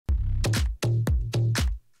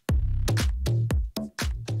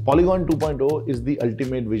Polygon 2.0 is the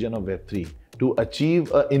ultimate vision of Web3 to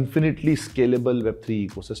achieve an infinitely scalable Web3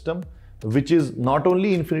 ecosystem, which is not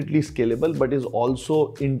only infinitely scalable, but is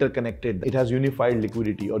also interconnected. It has unified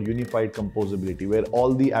liquidity or unified composability, where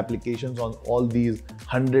all the applications on all these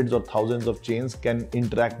hundreds or thousands of chains can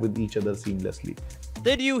interact with each other seamlessly.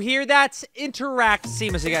 Did you hear that? Interact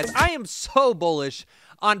seamlessly, guys. I am so bullish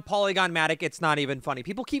on Polygon Matic, it's not even funny.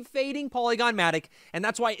 People keep fading Polygon Matic, and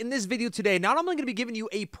that's why in this video today, not only going to be giving you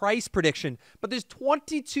a price prediction, but there's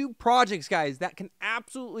 22 projects, guys, that can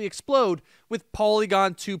absolutely explode with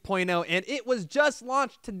Polygon 2.0, and it was just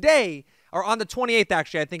launched today, or on the 28th,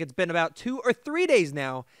 actually. I think it's been about 2 or 3 days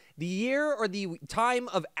now. The year or the time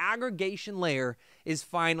of aggregation layer is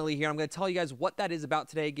finally here. I'm going to tell you guys what that is about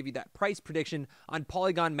today, give you that price prediction on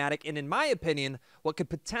Polygon Matic, and in my opinion, what could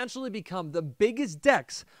potentially become the biggest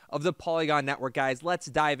DEX of the Polygon network, guys. Let's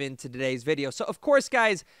dive into today's video. So, of course,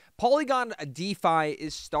 guys, Polygon DeFi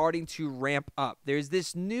is starting to ramp up. There's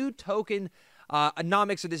this new token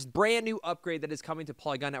economics, or this brand new upgrade that is coming to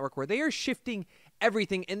Polygon Network, where they are shifting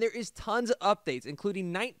everything, and there is tons of updates,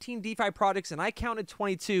 including 19 DeFi products, and I counted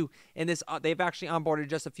 22 in this. They've actually onboarded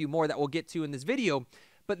just a few more that we'll get to in this video,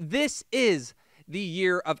 but this is the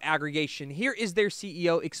year of aggregation. Here is their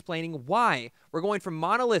CEO explaining why we're going from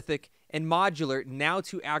monolithic and modular now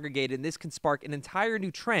to aggregated, and this can spark an entire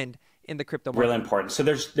new trend in the crypto market. Really important. So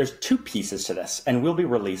there's two pieces to this, and we'll be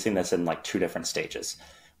releasing this in like 2 different stages.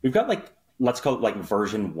 We've got like, let's call it like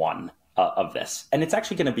version 1 of this. And it's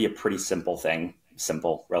actually going to be a pretty simple thing,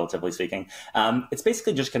 simple, relatively speaking. It's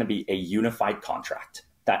basically just going to be a unified contract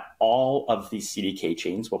that all of these CDK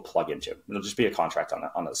chains will plug into. It'll just be a contract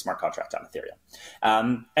on a smart contract on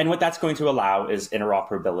Ethereum. And what that's going to allow is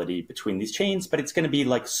interoperability between these chains, but it's going to be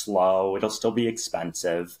like slow. It'll still be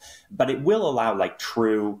expensive, but it will allow like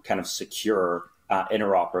true kind of secure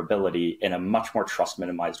interoperability in a much more trust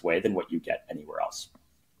minimized way than what you get anywhere else.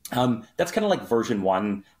 That's kind of like version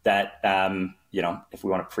 1 that, you know, if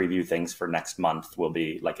we want to preview things for next month, will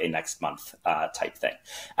be like a next month type thing.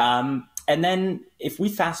 And then if we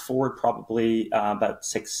fast forward probably about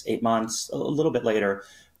 6-8 months, a little bit later,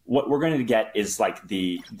 what we're going to get is like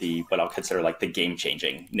the what I'll consider like the game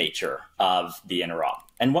changing nature of the interop.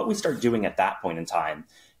 And what we start doing at that point in time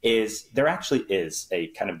is there actually is a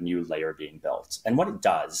kind of new layer being built. And what it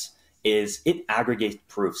does is it aggregates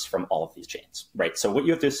proofs from all of these chains, right? So what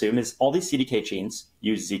you have to assume is all these CDK chains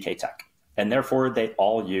use ZK tech, and therefore they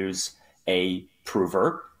all use a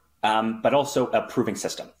prover, but also a proving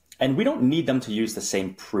system. And we don't need them to use the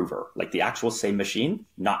same prover, like the actual same machine,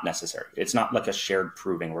 not necessary. It's not like a shared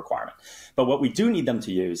proving requirement. But what we do need them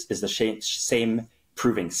to use is the same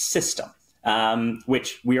proving system,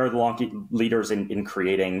 which we are the leaders in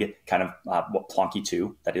creating kind of what Plonky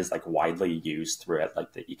 2 that is like widely used throughout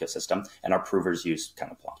like the ecosystem, and our provers use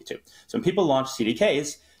kind of Plonky 2. So when people launch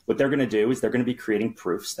CDKs, what they're going to do is they're going to be creating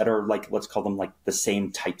proofs that are like, let's call them like the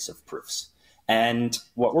same types of proofs. And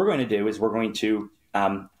what we're going to do is we're going to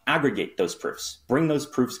aggregate those proofs, bring those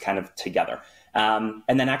proofs kind of together,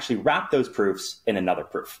 and then actually wrap those proofs in another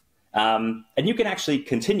proof. And you can actually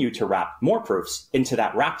continue to wrap more proofs into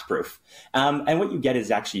that wrapped proof. And what you get is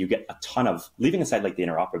actually you get a ton of, leaving aside like the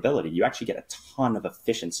interoperability, you actually get a ton of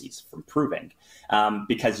efficiencies from proving,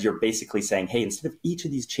 because you're basically saying, hey, instead of each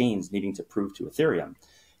of these chains needing to prove to Ethereum,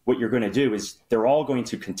 what you're going to do is they're all going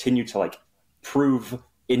to continue to like prove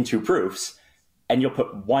into proofs, and you'll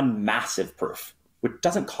put one massive proof, which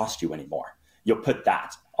doesn't cost you anymore. You'll put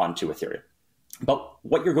that onto Ethereum. But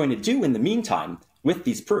what you're going to do in the meantime with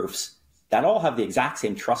these proofs that all have the exact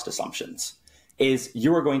same trust assumptions is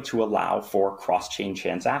you are going to allow for cross-chain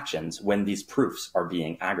transactions when these proofs are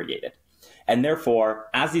being aggregated. And therefore,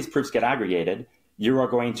 as these proofs get aggregated, you are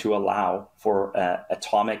going to allow for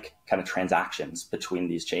atomic kind of transactions between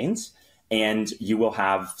these chains, and you will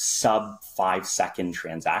have sub 5-second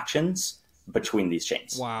transactions between these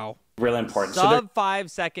chains. Wow. Really important. Sub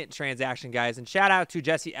 5-second transaction, guys. And shout out to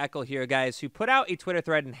Jesse Eckel here, guys, who put out a Twitter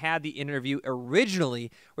thread and had the interview originally,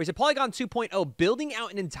 where he said Polygon 2.0 building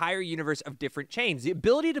out an entire universe of different chains. The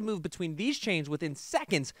ability to move between these chains within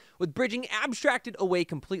seconds with bridging abstracted away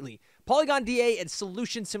completely. Polygon DA and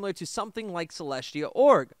solutions similar to something like Celestia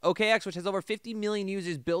Org. OKX, which has over 50 million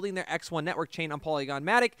users building their X1 network chain on Polygon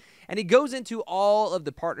Matic. And he goes into all of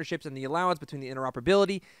the partnerships and the allowance between the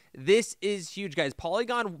interoperability, This is huge, guys.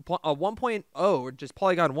 Polygon 1.0, or just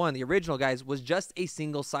Polygon 1, the original, guys, was just a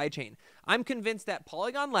single sidechain. I'm convinced that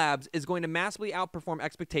Polygon Labs is going to massively outperform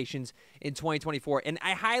expectations in 2024, and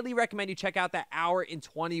I highly recommend you check out that hour and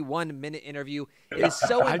 21-minute interview. It is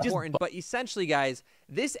so important, but essentially, guys,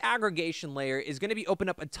 this aggregation layer is going to be open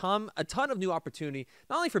up a ton of new opportunity,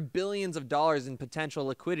 not only for billions of dollars in potential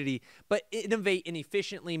liquidity, but innovate and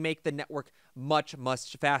efficiently make the network much,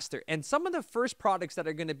 much faster. And some of the first products that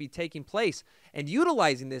are going to be taking place and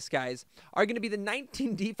utilizing this, guys, are going to be the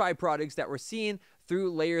 19 DeFi products that we're seeing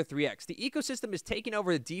through Layer 3X. The ecosystem is taking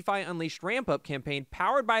over the DeFi Unleashed ramp-up campaign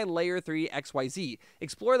powered by Layer 3 XYZ.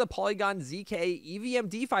 Explore the Polygon ZK EVM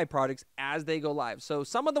DeFi products as they go live. So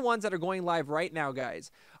some of the ones that are going live right now,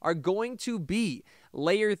 guys, are going to be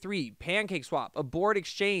Layer 3, PancakeSwap, Abort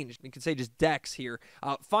Exchange, you could say just DEX here,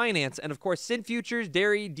 Finance, and of course Sin Futures,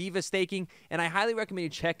 Dairy, Diva Staking, and I highly recommend you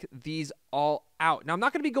check these all out. Now, I'm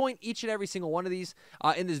not going to be going each and every single one of these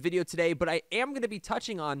in this video today, but I am going to be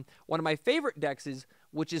touching on one of my favorite DEXs,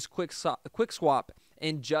 which is QuickSwap,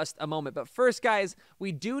 in just a moment. But first, guys,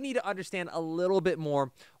 we do need to understand a little bit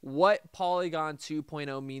more what Polygon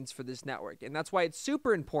 2.0 means for this network. And that's why it's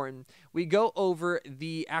super important we go over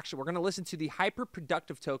we're going to listen to the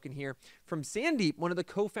hyper-productive token here from Sandeep, one of the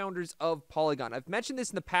co-founders of Polygon. I've mentioned this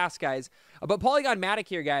in the past, guys, but Polygon Matic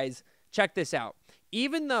here, guys, check this out.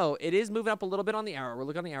 Even though it is moving up a little bit on the hour, we're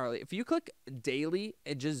looking on the hourly. If you click daily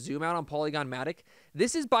and just zoom out on Polygon Matic,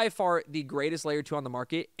 this is by far the greatest layer 2 on the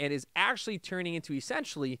market and is actually turning into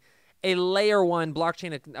essentially a layer 1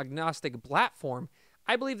 blockchain agnostic platform.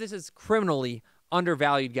 I believe this is criminally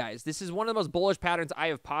undervalued, guys. This is one of the most bullish patterns I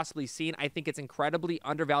have possibly seen. I think it's incredibly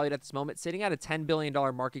undervalued at this moment, sitting at a $10 billion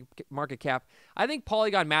market cap. I think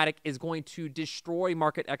Polygon Matic is going to destroy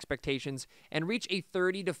market expectations and reach a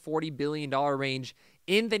 $30 to $40 billion range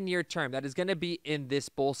in the near term. That is going to be in this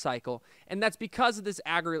bull cycle, and that's because of this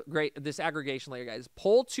aggregation layer, guys.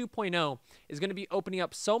 Pol 2.0 is going to be opening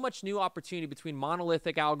up so much new opportunity between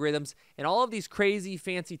monolithic algorithms and all of these crazy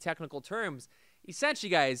fancy technical terms. Essentially,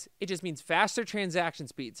 guys, it just means faster transaction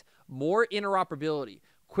speeds, more interoperability,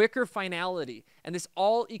 quicker finality, and this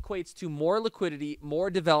all equates to more liquidity, more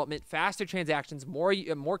development, faster transactions, more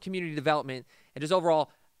community development, and just overall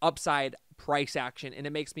upside price action, and it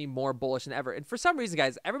makes me more bullish than ever. And for some reason,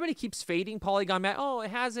 guys, everybody keeps fading Polygon Matic. Oh, it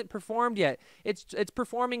hasn't performed yet. It's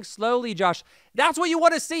performing slowly, Josh. That's what you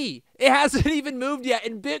want to see. It hasn't even moved yet,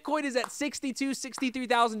 and Bitcoin is at $62,000,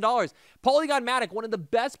 $63,000. Polygon Matic, one of the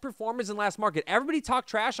best performers in last market. Everybody talked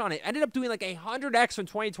trash on it. Ended up doing like 100x from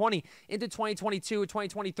 2020 into 2022 or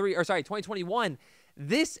 2023, or sorry, 2021.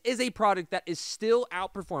 This is a product that is still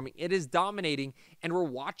outperforming. It is dominating, and we're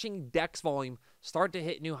watching DEX volume start to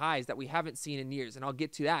hit new highs that we haven't seen in years, and I'll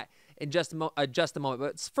get to that in just a moment. But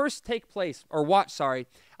let's first watch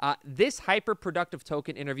this hyper-productive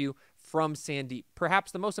token interview from Sandeep.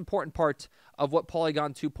 Perhaps the most important part of what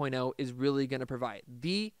Polygon 2.0 is really going to provide,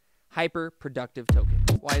 the hyper-productive token.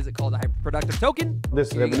 Why is it called a hyper-productive token?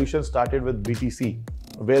 This revolution started with BTC,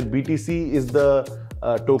 where BTC is the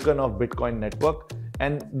token of Bitcoin network.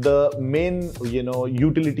 And the main,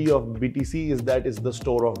 utility of BTC is that it's the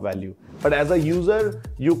store of value. But as a user,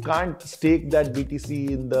 you can't stake that BTC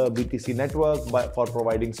in the BTC network for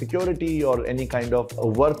providing security or any kind of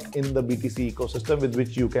work in the BTC ecosystem with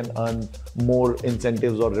which you can earn more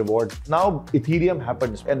incentives or rewards. Now Ethereum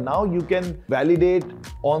happens, and now you can validate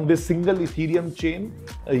on this single Ethereum chain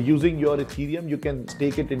using your Ethereum. You can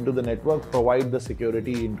stake it into the network, provide the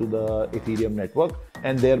security into the Ethereum network,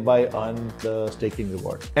 and thereby earn the staking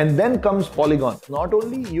reward. And then comes Polygon. Not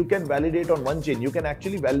only you can validate on one chain, you can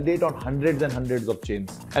actually validate on hundreds and hundreds of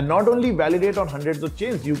chains. And not only validate on hundreds of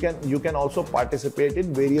chains, you can also participate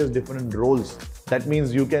in various different roles. That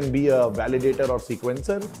means you can be a validator or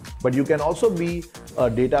sequencer, but you can also be a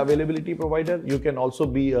data availability provider. You can also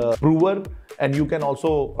be a prover, and you can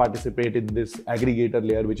also participate in this aggregator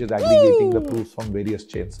layer, which is aggregating the proofs from various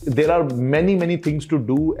chains. There are many, many things to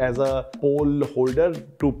do as a pole holder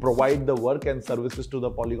to provide the work and services to the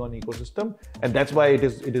Polygon ecosystem, and that's why it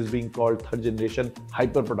is being called third generation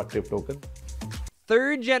hyper productive token.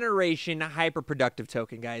 Third generation hyper productive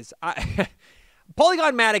token, guys.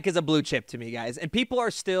 Polygon Matic is a blue chip to me, guys, and people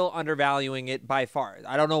are still undervaluing it by far.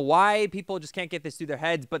 I don't know why people just can't get this through their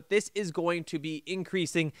heads, but this is going to be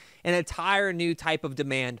increasing an entire new type of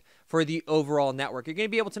demand for the overall network. You're going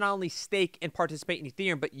to be able to not only stake and participate in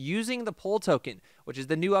Ethereum, but using the Pol token, which is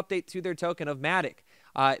the new update to their token of Matic.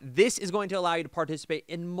 This is going to allow you to participate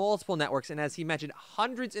in multiple networks, and as he mentioned,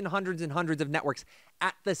 hundreds and hundreds and hundreds of networks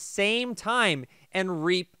at the same time and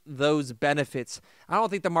reap those benefits. I don't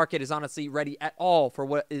think the market is honestly ready at all for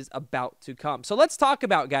what is about to come. So let's talk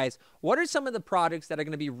about, guys, what are some of the products that are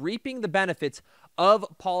going to be reaping the benefits of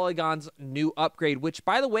Polygon's new upgrade, which,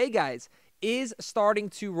 by the way, guys, is starting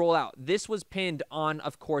to roll out. This was pinned on,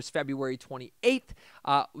 of course, February 28th,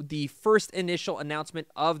 the first initial announcement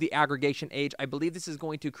of the aggregation age. I believe this is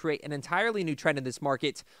going to create an entirely new trend in this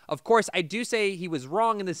market. Of course, I do say he was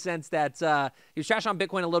wrong in the sense that he was trashing on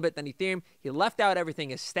Bitcoin a little bit, then Ethereum. He left out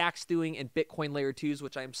everything as stack stewing and Bitcoin layer 2s,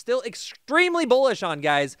 which I'm still extremely bullish on,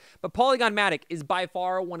 guys. But Polygon Matic is by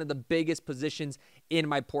far one of the biggest positions in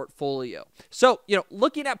my portfolio. So,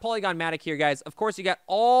 looking at Polygon Matic here, guys, of course, you got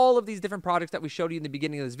all of these different products that we showed you in the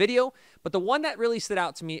beginning of this video, but the one that really stood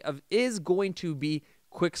out to me is going to be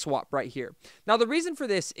QuickSwap right here. Now, the reason for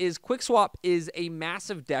this is QuickSwap is a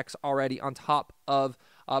massive DEX already on top of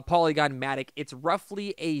Polygon Matic. It's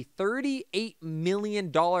roughly a $38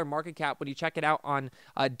 million market cap. When you check it out on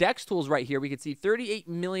DEX tools right here, we can see $38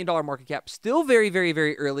 million market cap. Still very, very,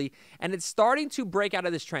 very early, and it's starting to break out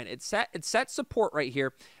of this trend. It set support right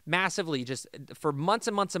here massively just for months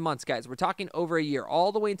and months and months, guys. We're talking over a year,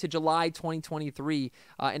 all the way into July 2023.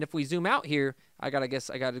 And if we zoom out here, I got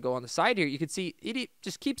to go on the side here. You can see it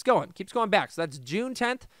just keeps going back. So that's June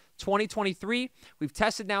 10th, 2023. We've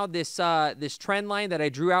tested now this this trend line that I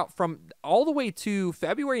drew out from all the way to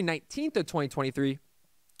February 19th of 2023.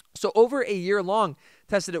 So over a year long,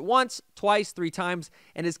 tested it once, twice, 3 times,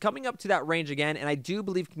 and is coming up to that range again. And I do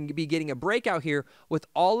believe can be getting a breakout here with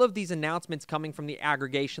all of these announcements coming from the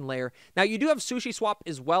aggregation layer. Now, you do have Sushi Swap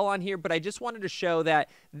as well on here, but I just wanted to show that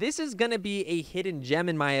this is going to be a hidden gem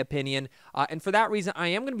in my opinion. And for that reason, I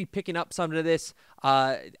am going to be picking up some of this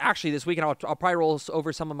actually this week, and I'll probably roll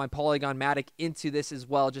over some of my Polygon Matic into this as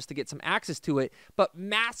well just to get some access to it. But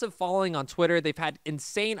massive following on Twitter. They've had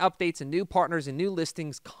insane updates and new partners and new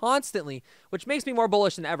listings constantly, which makes me more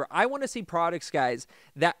bullish than ever. I want to see products, guys,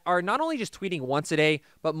 that are not only just tweeting once a day,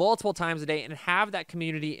 but multiple times a day and have that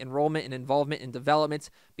community enrollment and involvement in developments.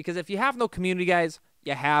 Because if you have no community, guys,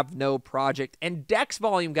 you have no project. And DEX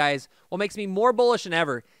volume, guys, what makes me more bullish than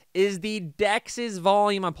ever is the DEX's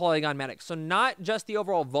volume on Polygon Matic. So not just the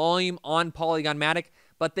overall volume on Polygon Matic,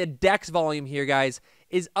 but the DEX volume here, guys,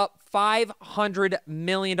 is up $500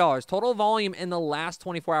 million. Total volume in the last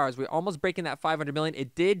 24 hours. We're almost breaking that 500 million.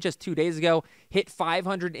 It did just 2 days ago, hit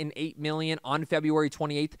 508 million on February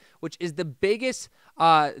 28th, which is the biggest,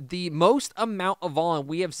 the most amount of volume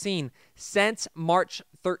we have seen since March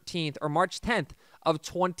 13th or March 10th of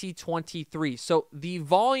 2023. So the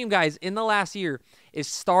volume, guys, in the last year is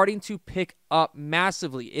starting to pick up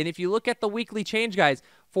massively. And if you look at the weekly change, guys,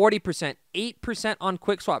 40%, 8% on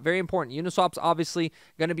QuickSwap. Very important. Uniswap's obviously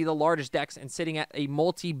going to be the largest DEX and sitting at a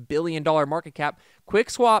multi-billion-dollar market cap.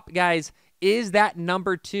 QuickSwap, guys, is that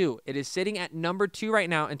number 2. It is sitting at number 2 right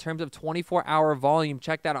now in terms of 24-hour volume.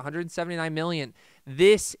 Check that, 179 million.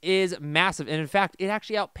 This is massive. And in fact, it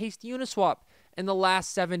actually outpaced Uniswap in the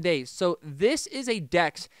last 7 days. So this is a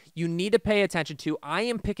DEX you need to pay attention to. I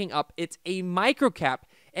am picking up. It's a microcap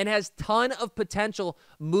and has ton of potential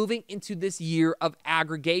moving into this year of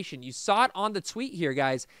aggregation. You saw it on the tweet here,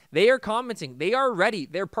 guys. They are commenting. They are ready.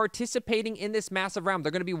 They're participating in this massive round.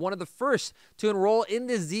 They're going to be one of the first to enroll in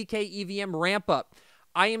the ZK EVM ramp up.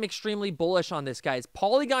 I am extremely bullish on this, guys.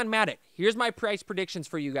 Polygon Matic, here's my price predictions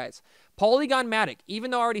for you guys. Polygon Matic,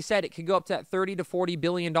 even though I already said it could go up to that $30 to $40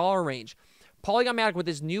 billion range, Polygon Matic with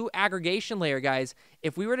this new aggregation layer, guys,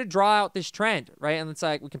 if we were to draw out this trend, right, and it's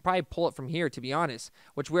like we can probably pull it from here, to be honest,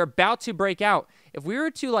 which we're about to break out. If we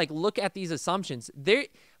were to like look at these assumptions, there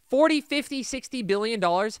 40, 50, 60 billion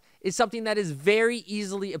dollars is something that is very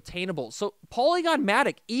easily obtainable. So Polygon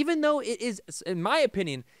Matic, even though it is, in my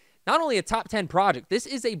opinion, not only a top 10 project, this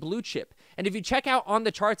is a blue chip. And if you check out on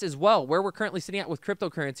the charts as well, where we're currently sitting at with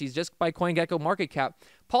cryptocurrencies just by CoinGecko market cap,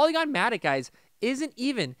 Polygon Matic, guys, isn't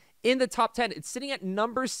even in the top 10. It's sitting at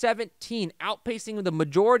number 17, outpacing the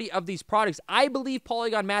majority of these products. I believe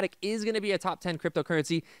Polygon Matic is going to be a top 10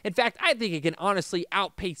 cryptocurrency. In fact, I think it can honestly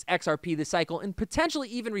outpace XRP this cycle and potentially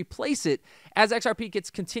even replace it as XRP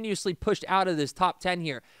gets continuously pushed out of this top 10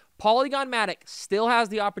 here. Polygon Matic still has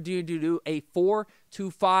the opportunity to do a 4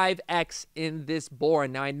 to 5x in this bull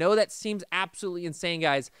run. Now, I know that seems absolutely insane,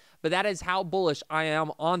 guys, but that is how bullish I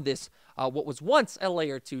am on this, what was once a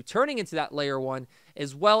layer 2, turning into that layer 1,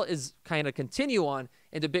 as well as kind of continue on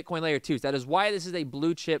into Bitcoin layer 2s. That is why this is a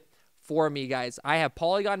blue chip for me, guys. I have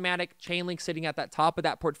Polygon Matic, Chainlink sitting at that top of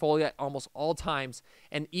that portfolio at almost all times.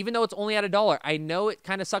 And even though it's only at $1, I know it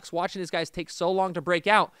kind of sucks watching these guys take so long to break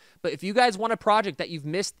out. But if you guys want a project that you've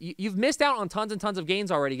missed out on tons and tons of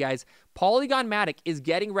gains already, guys, Polygon Matic is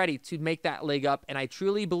getting ready to make that leg up. And I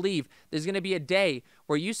truly believe there's going to be a day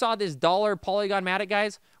where you saw this dollar Polygon Matic,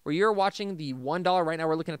 guys, where you're watching the $1. Right now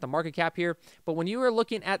we're looking at the market cap here. But when you were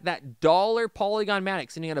looking at that dollar Polygon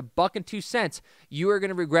Matic sitting at $1.02, you are going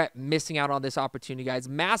to regret missing out on this opportunity, guys.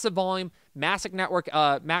 Massive volume, massive network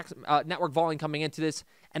volume coming into this.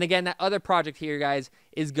 And again, that other project here, guys,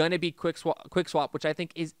 is going to be QuickSwap, which I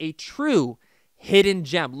think is a true hidden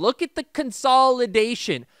gem. Look at the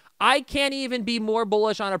consolidation. I can't even be more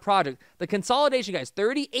bullish on a project. The consolidation, guys,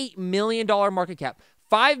 $38 million market cap,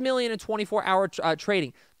 5 million in 24-hour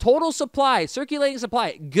trading, total supply, circulating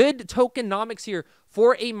supply, good tokenomics here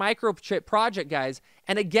for a microchip project, guys.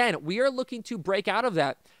 And again, we are looking to break out of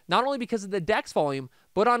that, not only because of the DEX volume,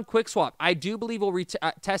 but on QuickSwap. I do believe we'll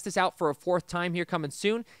test this out for a 4th time here coming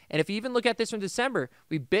soon. And if you even look at this from December,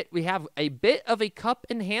 we have a bit of a cup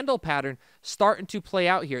and handle pattern starting to play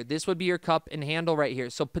out here. This would be your cup and handle right here.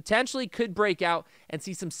 So potentially could break out and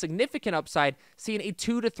see some significant upside, seeing a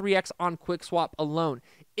 2 to 3x on QuickSwap alone.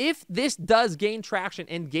 If this does gain traction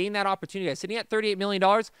and gain that opportunity, guys, sitting at $38 million,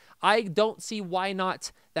 I don't see why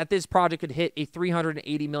not that this project could hit a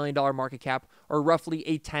 $380 million market cap, or roughly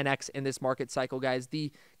a 10x in this market cycle, guys. The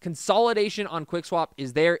consolidation on QuickSwap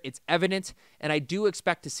is there. It's evident, and I do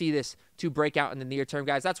expect to see this to break out in the near term,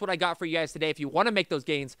 guys. That's what I got for you guys today. If you want to make those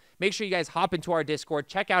gains, make sure you guys hop into our Discord.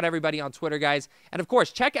 Check out everybody on Twitter, guys. And, of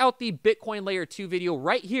course, check out the Bitcoin Layer 2 video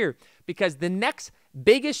right here, because the next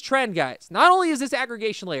biggest trend, guys, not only is this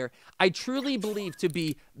aggregation layer, I truly believe to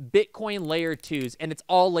be Bitcoin Layer 2s, and it's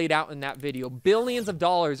all laid out in that video. Billions of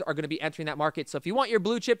dollars are going to be entering that market. So if you want your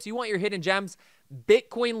blue chips, you want your hidden gems,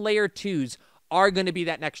 Bitcoin Layer 2s are going to be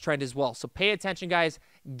that next trend as well. So pay attention, guys.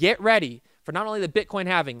 Get ready for not only the Bitcoin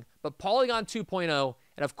halving, but Polygon 2.0,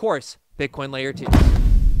 and of course, Bitcoin Layer 2.